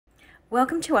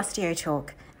Welcome to OsteoTalk,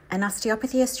 an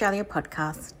Osteopathy Australia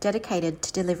podcast dedicated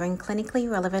to delivering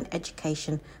clinically relevant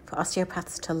education for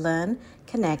osteopaths to learn,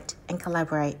 connect, and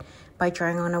collaborate by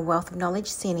drawing on a wealth of knowledge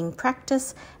seen in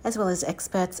practice as well as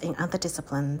experts in other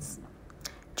disciplines.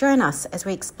 Join us as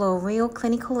we explore real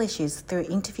clinical issues through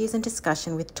interviews and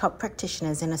discussion with top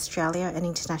practitioners in Australia and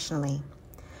internationally.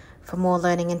 For more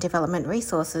learning and development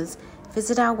resources,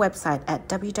 visit our website at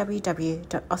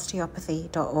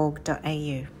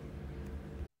www.osteopathy.org.au.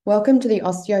 Welcome to the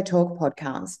OsteoTalk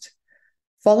podcast.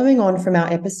 Following on from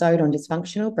our episode on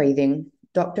dysfunctional breathing,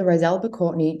 Dr. Rosalba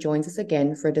Courtney joins us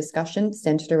again for a discussion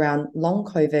centered around long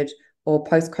COVID or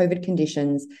post-COVID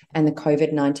conditions and the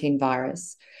COVID-19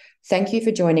 virus. Thank you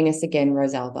for joining us again,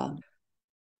 Rosalba.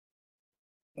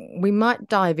 We might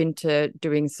dive into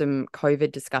doing some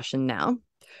COVID discussion now.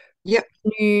 Yep.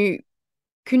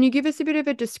 Can you give us a bit of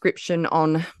a description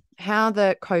on how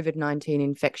the COVID-19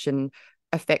 infection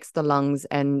affects the lungs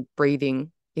and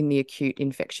breathing in the acute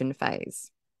infection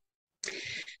phase?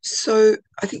 So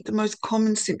I think the most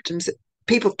common symptoms,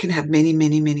 people can have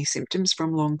many symptoms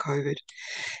from long COVID.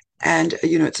 And,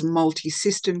 it's a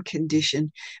multi-system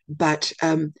condition, but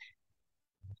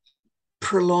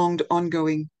prolonged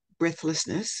ongoing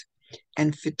breathlessness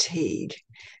and fatigue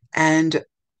and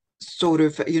sort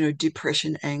of,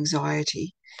 depression,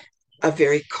 anxiety are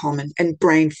very common, and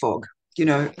brain fog,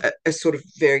 are sort of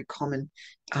very common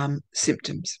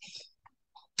symptoms.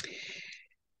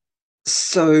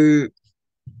 So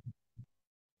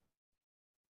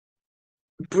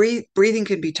breathing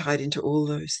can be tied into all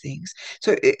those things.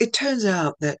 So it turns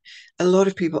out that a lot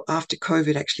of people after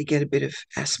COVID actually get a bit of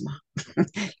asthma.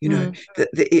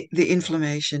 The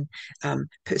inflammation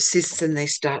persists and they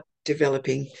start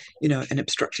developing, an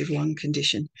obstructive lung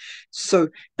condition. So,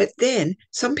 but then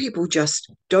some people just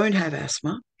don't have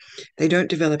asthma. They don't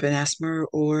develop an asthma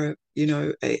or,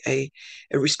 a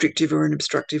restrictive or an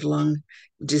obstructive lung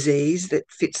disease that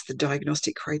fits the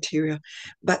diagnostic criteria,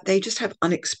 but they just have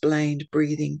unexplained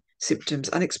breathing symptoms,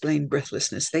 unexplained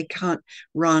breathlessness. They can't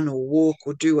run or walk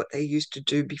or do what they used to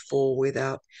do before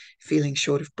without feeling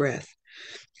short of breath.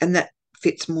 And that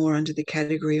fits more under the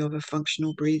category of a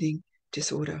functional breathing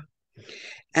disorder.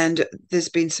 And there's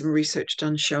been some research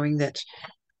done showing that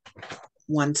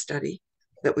one study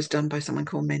that was done by someone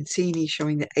called Mancini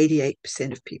showing that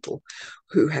 88% of people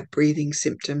who have breathing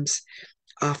symptoms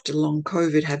after long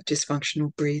COVID have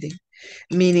dysfunctional breathing,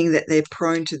 meaning that they're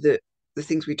prone to the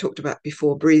things we talked about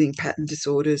before, breathing pattern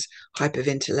disorders,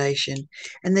 hyperventilation,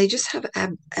 and they just have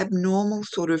abnormal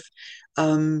sort of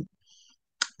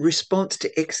response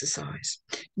to exercise.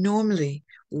 Normally,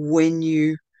 when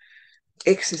you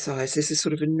exercise, there's a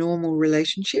sort of a normal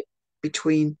relationship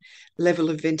between level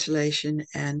of ventilation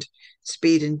and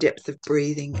speed and depth of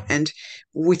breathing. And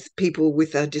with people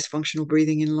with dysfunctional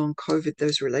breathing in long COVID,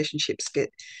 those relationships get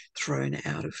thrown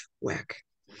out of whack.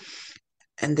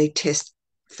 And they test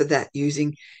for that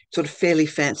using sort of fairly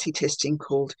fancy testing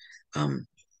called a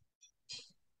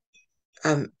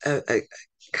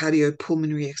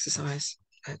cardiopulmonary exercise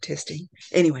testing.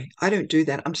 Anyway, I don't do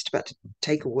that. I'm just about to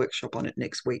take a workshop on it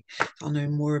next week. I'll know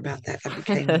more about that. I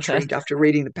became intrigued after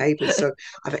reading the papers. So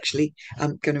I've actually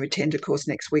going to attend a course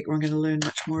next week where I'm going to learn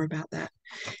much more about that.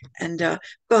 And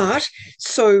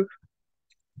so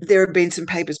there have been some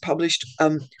papers published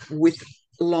with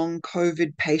long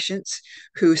COVID patients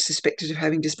who are suspected of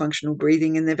having dysfunctional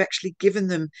breathing, and they've actually given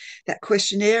them that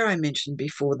questionnaire I mentioned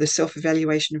before, the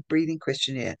self-evaluation of breathing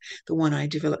questionnaire, the one I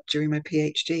developed during my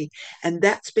PhD, and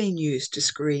that's been used to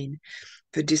screen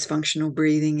for dysfunctional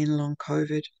breathing in long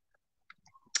COVID.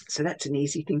 So that's an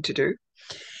easy thing to do.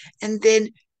 And then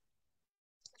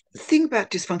the thing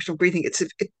about dysfunctional breathing,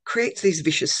 it creates these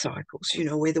vicious cycles,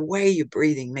 where the way you're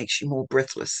breathing makes you more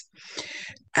breathless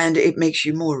and it makes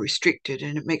you more restricted,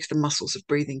 and it makes the muscles of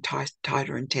breathing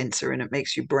tighter and tenser, and it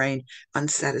makes your brain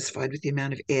unsatisfied with the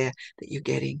amount of air that you're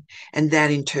getting. And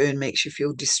that in turn makes you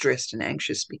feel distressed and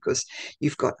anxious because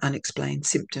you've got unexplained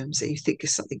symptoms that you think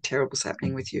is something terrible's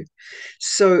happening with you.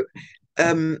 So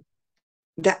that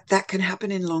can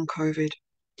happen in long COVID.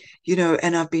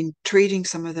 And I've been treating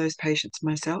some of those patients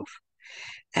myself.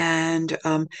 And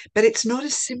but it's not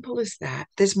as simple as that.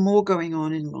 There's more going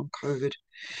on in long COVID.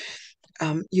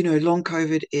 Long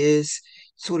COVID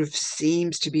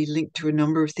seems to be linked to a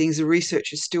number of things. The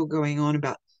research is still going on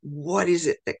about what is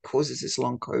it that causes this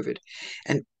long COVID.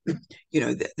 And,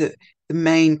 the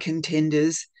main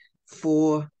contenders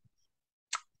for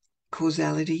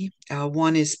causality.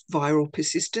 One is viral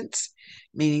persistence,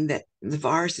 meaning that the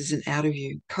virus isn't out of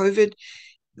you. COVID,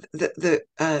 the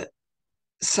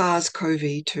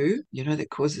SARS-CoV-2, that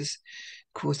caused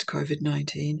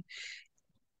COVID-19,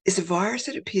 is a virus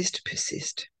that appears to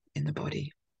persist in the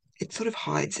body. It sort of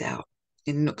hides out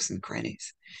in nooks and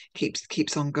crannies,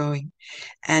 keeps on going,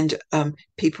 and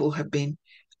people have been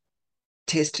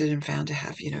tested and found to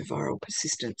have, viral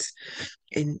persistence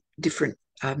in different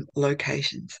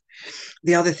locations.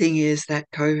 The other thing is that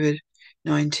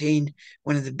COVID-19,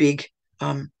 one of the big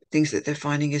things that they're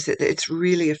finding is that it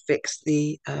really affects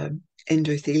the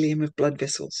endothelium of blood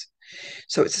vessels.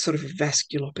 So it's a sort of a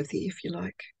vasculopathy, if you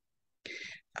like.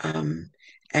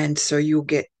 And so you'll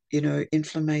get,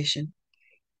 inflammation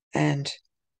and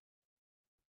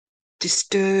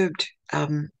disturbed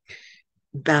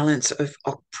balance of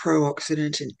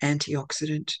pro-oxidant and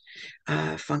antioxidant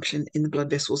function in the blood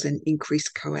vessels, and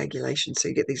increased coagulation. So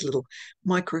you get these little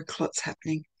microclots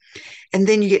happening. And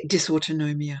then you get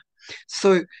dysautonomia.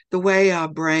 So the way our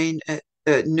brain,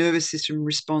 nervous system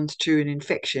responds to an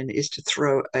infection is to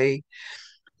throw a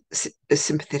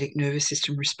sympathetic nervous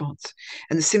system response.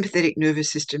 And the sympathetic nervous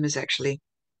system is actually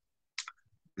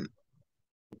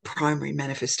primary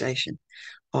manifestation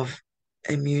of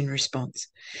immune response.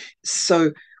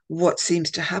 So what seems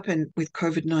to happen with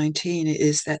COVID-19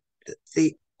 is that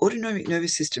the autonomic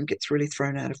nervous system gets really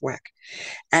thrown out of whack.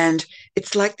 And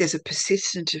it's like there's a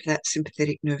persistence of that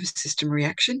sympathetic nervous system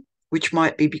reaction, which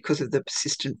might be because of the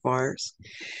persistent virus.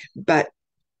 But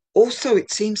also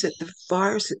it seems that the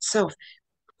virus itself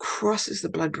crosses the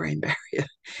blood-brain barrier.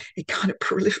 It kind of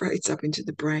proliferates up into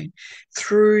the brain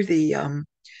through the,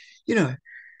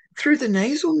 through the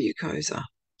nasal mucosa,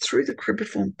 through the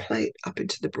cribriform plate up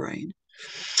into the brain.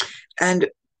 And,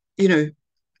 and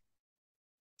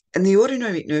the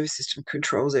autonomic nervous system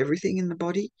controls everything in the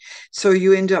body. So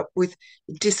you end up with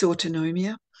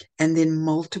dysautonomia and then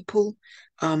multiple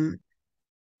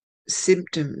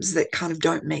symptoms that kind of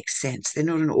don't make sense. They're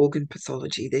not an organ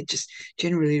pathology. They're just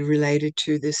generally related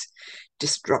to this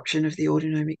disruption of the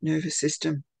autonomic nervous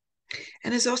system.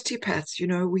 And as osteopaths,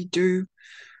 we do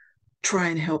try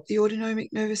and help the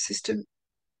autonomic nervous system.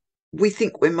 We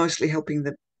think we're mostly helping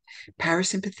the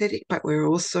parasympathetic, but we're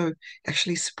also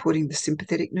actually supporting the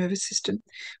sympathetic nervous system.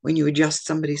 When you adjust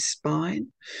somebody's spine,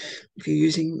 if you're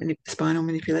using spinal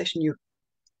manipulation, you're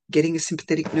getting a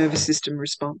sympathetic nervous system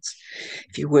response.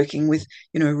 If you're working with,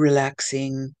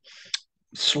 relaxing,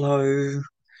 slow,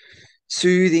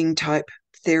 soothing type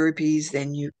therapies,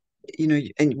 then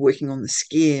and working on the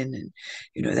skin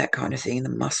and, that kind of thing, the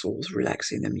muscles,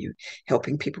 relaxing them, you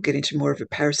helping people get into more of a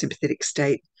parasympathetic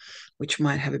state, which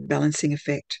might have a balancing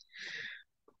effect.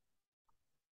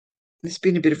 There's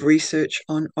been a bit of research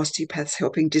on osteopaths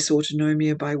helping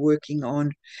dysautonomia by working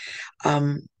on,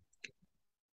 the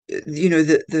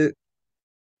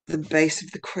base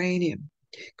of the cranium,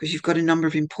 because you've got a number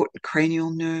of important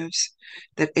cranial nerves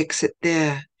that exit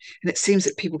there. And it seems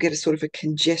that people get a sort of a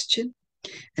congestion,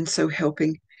 and so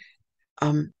helping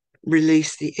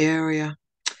release the area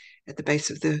at the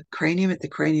base of the cranium, at the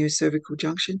craniocervical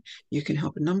junction, you can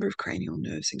help a number of cranial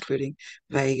nerves, including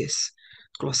vagus,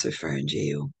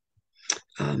 glossopharyngeal.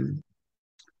 I've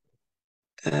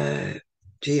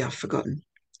forgotten.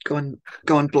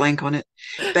 Gone blank on it.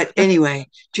 But anyway,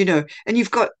 and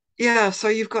you've got,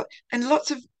 and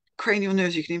lots of cranial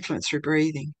nerves you can influence through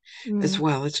breathing as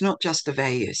well. It's not just the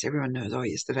vagus. Everyone knows, oh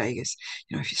yes, the vagus.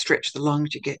 If you stretch the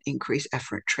lungs, you get increased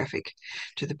afferent traffic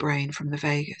to the brain from the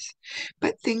vagus.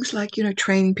 But things like,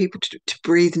 training people to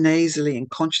breathe nasally and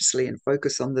consciously and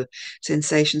focus on the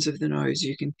sensations of the nose.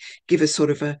 You can give a sort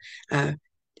of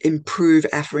improve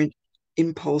afferent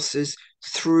impulses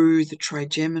through the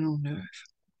trigeminal nerve,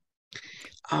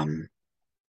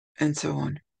 and so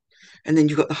on. And then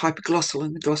you've got the hypoglossal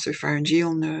and the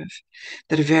glossopharyngeal nerve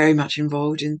that are very much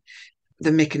involved in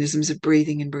the mechanisms of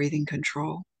breathing and breathing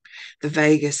control. The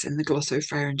vagus and the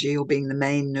glossopharyngeal being the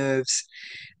main nerves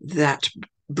that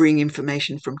bring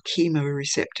information from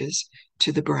chemoreceptors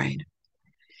to the brain.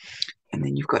 And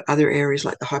then you've got other areas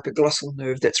like the hypoglossal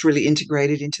nerve that's really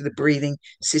integrated into the breathing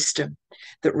system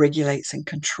that regulates and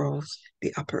controls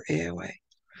the upper airway.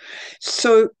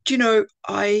 So,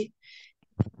 I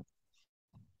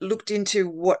looked into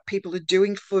what people are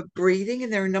doing for breathing,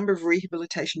 and there are a number of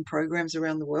rehabilitation programs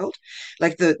around the world.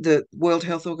 Like the World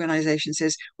Health Organization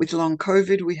says, with long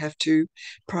COVID, we have to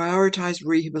prioritize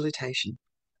rehabilitation.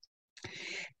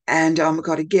 And we've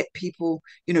got to get people,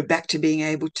 back to being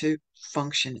able to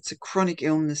function. It's a chronic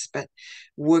illness, but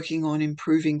working on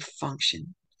improving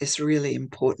function is really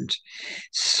important.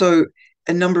 So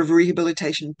a number of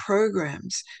rehabilitation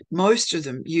programs, most of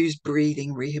them use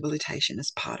breathing rehabilitation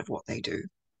as part of what they do.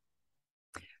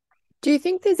 Do you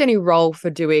think there's any role for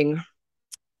doing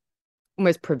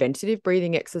almost preventative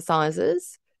breathing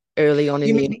exercises early on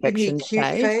in the infection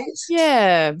phase? phase?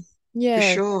 Yeah. For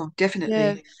Yeah. sure. Yeah.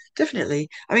 Definitely. Definitely.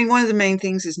 I mean, one of the main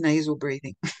things is nasal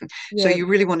breathing. So Yeah. you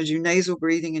really want to do nasal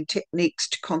breathing and techniques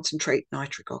to concentrate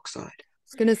nitric oxide.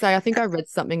 Was going to say, I think I read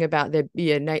something about the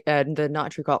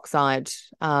nitric oxide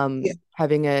Yeah,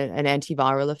 having an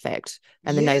antiviral effect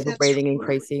and the yeah, nasal breathing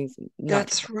increasing nitric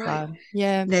that's right. oxide.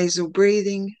 Yeah. Nasal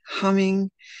breathing,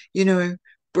 humming, you know,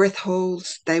 breath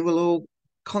holds, they will all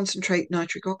concentrate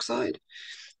nitric oxide,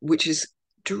 which is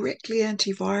directly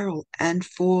antiviral and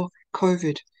for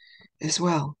COVID as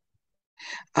well.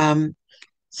 Um,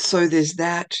 so there's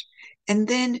that. And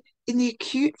then in the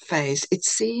acute phase, it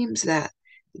seems that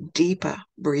deeper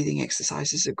breathing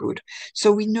exercises are good.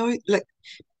 So we know, like,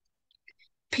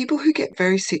 people who get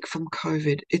very sick from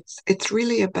COVID, it's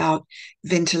really about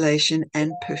ventilation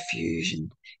and perfusion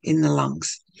in the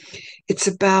lungs. It's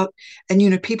about,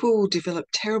 and people will develop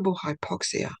terrible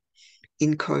hypoxia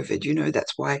in COVID.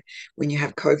 That's why when you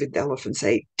have COVID, they'll often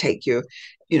say, take your,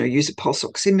 use a pulse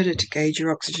oximeter to gauge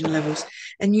your oxygen levels.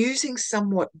 And using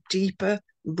somewhat deeper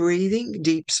breathing,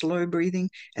 deep, slow breathing,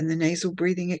 and the nasal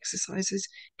breathing exercises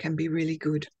can be really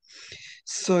good.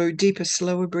 So deeper,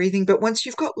 slower breathing. But once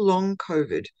you've got long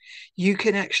COVID, you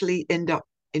can actually end up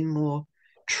in more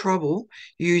trouble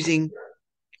using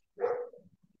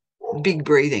big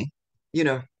breathing, you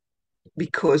know,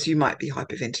 because you might be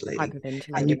hyperventilating.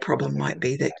 And your Hyperventilating. problem might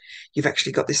be that you've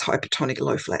actually got this hypertonic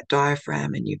low flat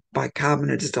diaphragm and your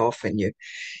bicarbonate is off and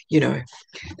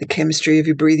the chemistry of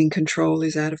your breathing control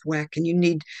is out of whack and you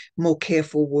need more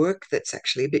careful work that's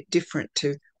actually a bit different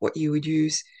to what you would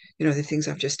use, the things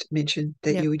I've just mentioned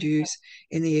that Yep. you would use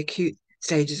in the acute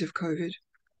stages of COVID.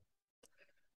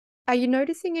 Are you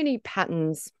noticing any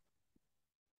patterns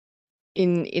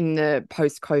in the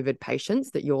post-COVID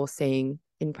patients that you're seeing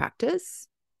in practice?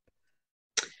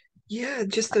 Yeah,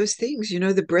 just those things,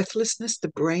 the breathlessness, the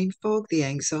brain fog, the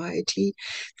anxiety,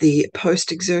 the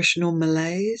post-exertional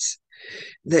malaise,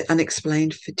 the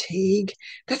unexplained fatigue.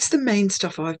 That's the main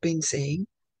stuff I've been seeing.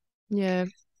 Yeah.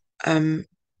 Um,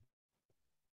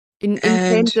 In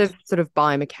and terms of sort of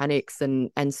biomechanics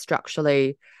and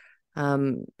structurally,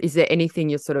 is there anything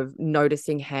you're sort of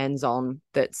noticing hands-on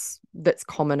that's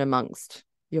common amongst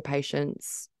your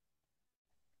patients?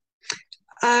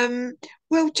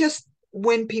 well, just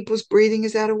when people's breathing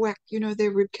is out of whack,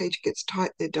 their rib cage gets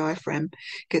tight, their diaphragm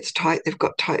gets tight, they've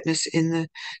got tightness in the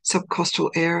subcostal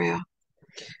area.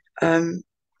 Um,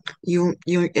 you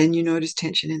notice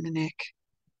tension in the neck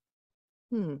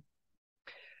Hmm.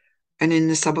 and in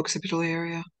the suboccipital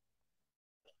area.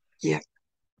 Yeah.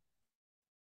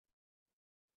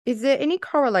 Is there any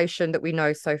correlation that we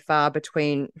know so far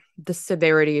between the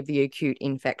severity of the acute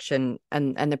infection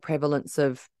and the prevalence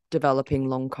of developing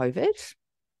long COVID?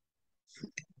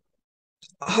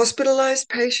 Hospitalized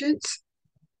patients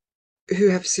who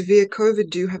have severe COVID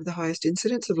do have the highest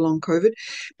incidence of long COVID,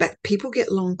 but people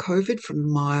get long COVID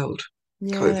from mild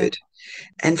Yeah, COVID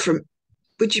and from,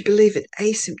 would you believe it,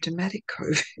 asymptomatic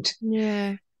COVID,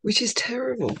 yeah, which is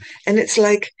terrible. And it's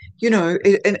like,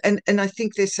 and I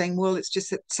think they're saying, well, it's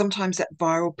just that sometimes that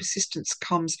viral persistence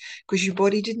comes because your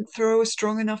body didn't throw a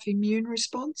strong enough immune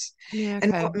response. yeah,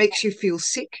 And okay. what makes you feel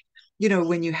sick,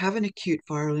 when you have an acute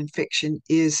viral infection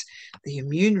is the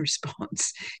immune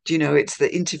response. It's the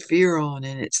interferon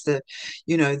and it's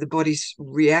the body's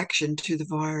reaction to the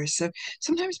virus. So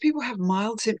sometimes people have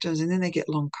mild symptoms and then they get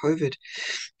long COVID.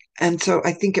 And so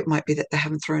I think it might be that they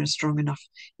haven't thrown a strong enough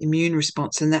immune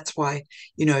response. And that's why,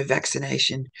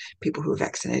 vaccination, people who are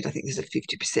vaccinated, I think there's a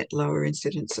 50% lower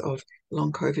incidence of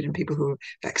long COVID in people who are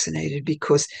vaccinated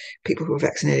because people who are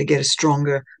vaccinated get a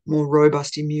stronger, more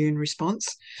robust immune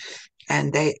response.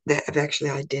 And they have actually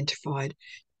identified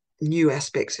new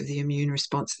aspects of the immune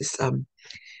response. This,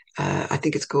 I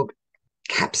think it's called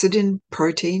capsidin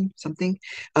protein, something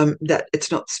that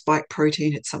it's not spike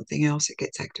protein, it's something else. It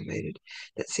gets activated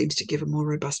that seems to give a more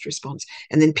robust response.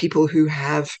 And then people who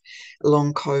have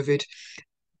long COVID,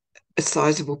 a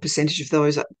sizable percentage of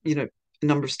those, a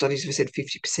number of studies have said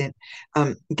 50%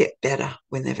 get better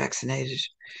when they're vaccinated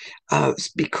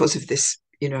because of this,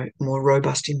 more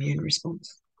robust immune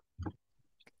response.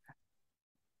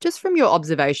 Just from your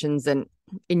observations and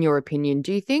in your opinion,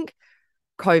 do you think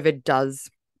COVID does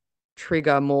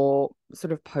trigger more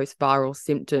sort of post-viral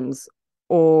symptoms,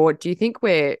 or do you think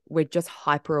we're just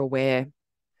hyper aware?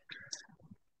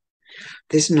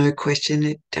 There's no question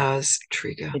it does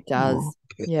trigger It more. does.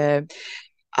 Yeah.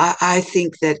 I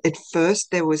think that at first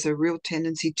there was a real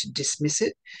tendency to dismiss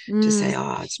it, to say,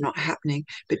 Mm, oh, it's not happening.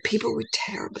 But people were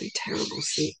terribly, terrible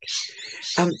sick.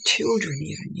 Children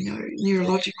even,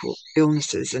 neurological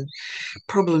illnesses and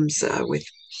problems with,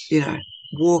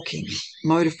 walking,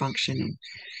 motor function.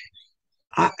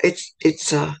 And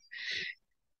it's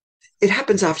it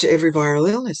happens after every viral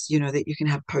illness, that you can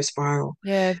have post-viral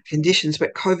conditions,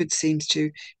 but COVID seems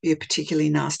to be a particularly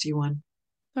nasty one.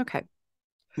 Okay.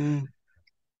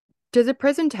 Does a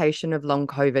presentation of long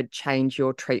COVID change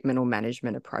your treatment or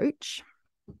management approach?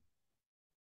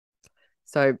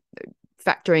 So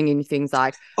factoring in things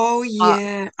like,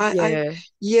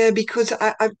 because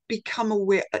I've become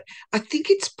aware. I think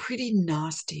it's pretty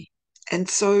nasty, and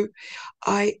so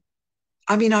I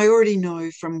already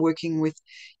know from working with,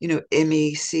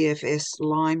 ME, CFS,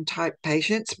 Lyme type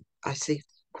patients. I see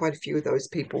quite a few of those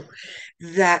people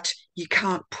that you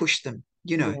can't push them.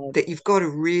 That you've got to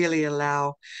really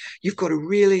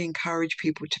encourage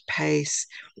people to pace,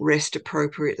 rest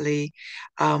appropriately,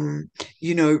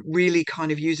 really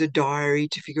kind of use a diary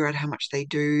to figure out how much they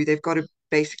do. They've got to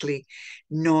basically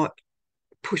not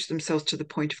push themselves to the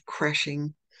point of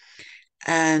crashing.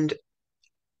 And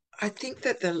I think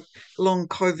that the long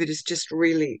COVID has just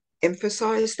really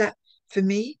emphasized that for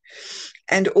me.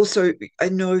 And also, I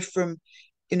know from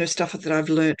stuff that I've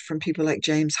learned from people like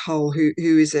James Hull, who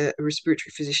is a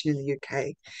respiratory physician in the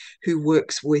UK, who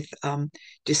works with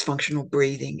dysfunctional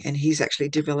breathing, and he's actually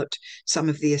developed some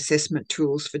of the assessment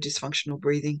tools for dysfunctional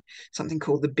breathing, something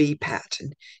called the BPAT,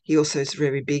 and he also is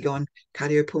very big on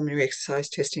cardiopulmonary exercise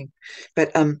testing.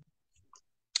 But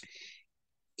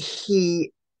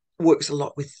he works a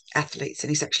lot with athletes,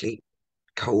 and he's actually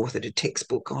co-authored a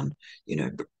textbook on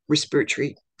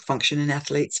respiratory function in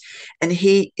athletes, and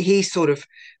he sort of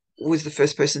was the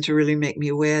first person to really make me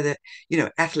aware that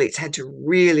athletes had to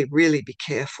really, really be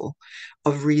careful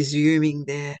of resuming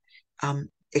their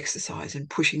exercise and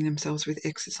pushing themselves with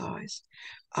exercise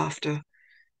after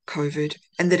COVID,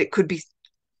 and that it could be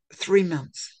 3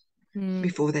 months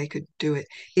before they could do it.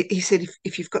 He said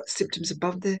if you've got symptoms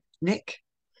above the neck,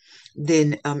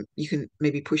 then you can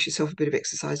maybe push yourself a bit of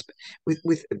exercise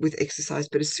with exercise,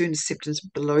 but as soon as symptoms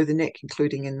below the neck,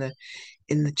 including in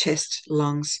the chest,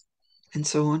 lungs, and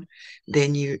so on,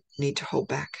 then you need to hold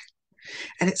back.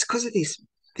 And it's because of these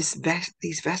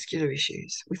vascular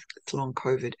issues with long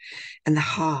COVID and the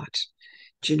heart,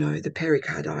 the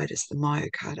pericarditis, the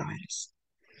myocarditis.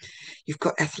 You've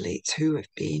got athletes who have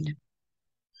been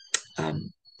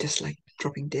just like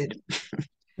dropping dead.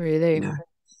 Really?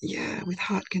 Yeah, with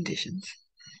heart conditions,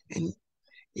 and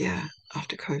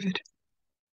after COVID.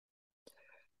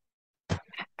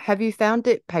 Have you found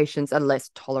that patients are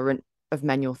less tolerant of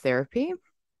manual therapy,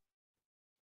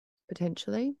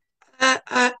 potentially?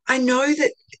 I know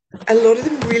that a lot of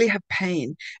them really have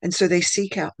pain, and so they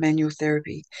seek out manual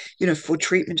therapy, for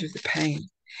treatment of the pain.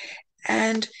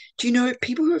 And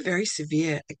people who are very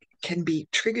severe can be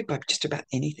triggered by just about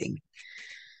anything.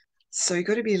 So you've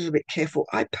got to be a little bit careful.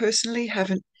 I personally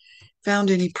haven't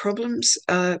found any problems,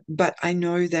 but I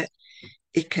know that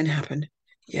it can happen.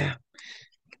 Yeah.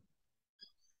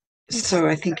 Okay. So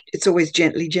I think it's always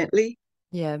gently.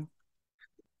 Yeah.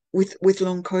 With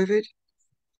long COVID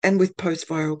and with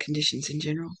post-viral conditions in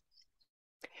general.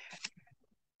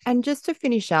 And just to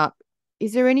finish up,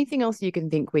 is there anything else you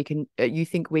think we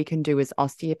can do as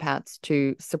osteopaths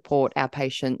to support our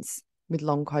patients with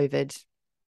long COVID?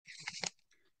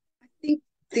 I think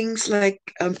things like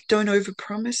don't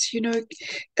overpromise.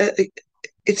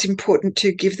 It's important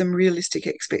to give them realistic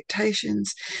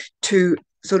expectations, to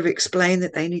sort of explain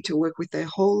that they need to work with their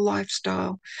whole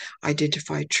lifestyle,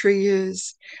 identify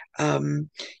triggers. I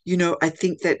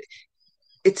think that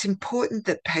it's important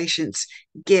that patients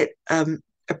get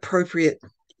appropriate,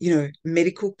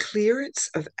 medical clearance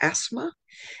of asthma,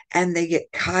 and they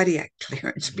get cardiac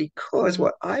clearance, because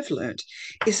what I've learned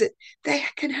is that they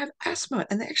can have asthma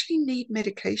and they actually need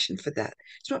medication for that.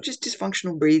 It's not just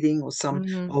dysfunctional breathing or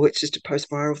it's just a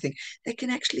post-viral thing. They can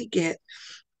actually get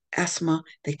asthma.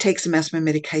 They take some asthma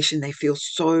medication. They feel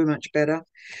so much better.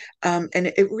 And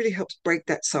it really helps break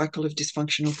that cycle of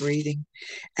dysfunctional breathing.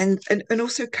 And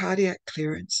also cardiac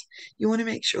clearance. You want to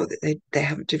make sure that they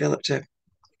haven't developed a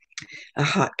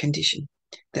heart condition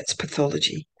that's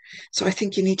pathology. So I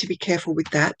think you need to be careful with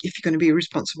that if you're going to be a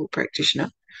responsible practitioner.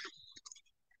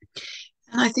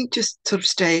 And I think just sort of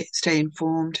stay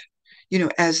informed,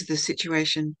 as the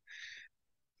situation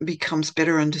becomes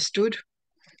better understood,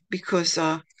 because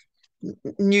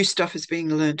new stuff is being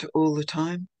learned all the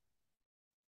time.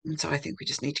 And so I think we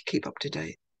just need to keep up to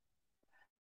date.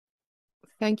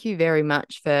 Thank you very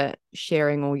much for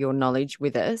sharing all your knowledge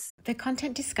with us. The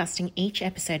content discussed in each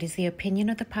episode is the opinion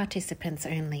of the participants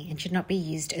only and should not be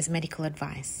used as medical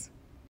advice.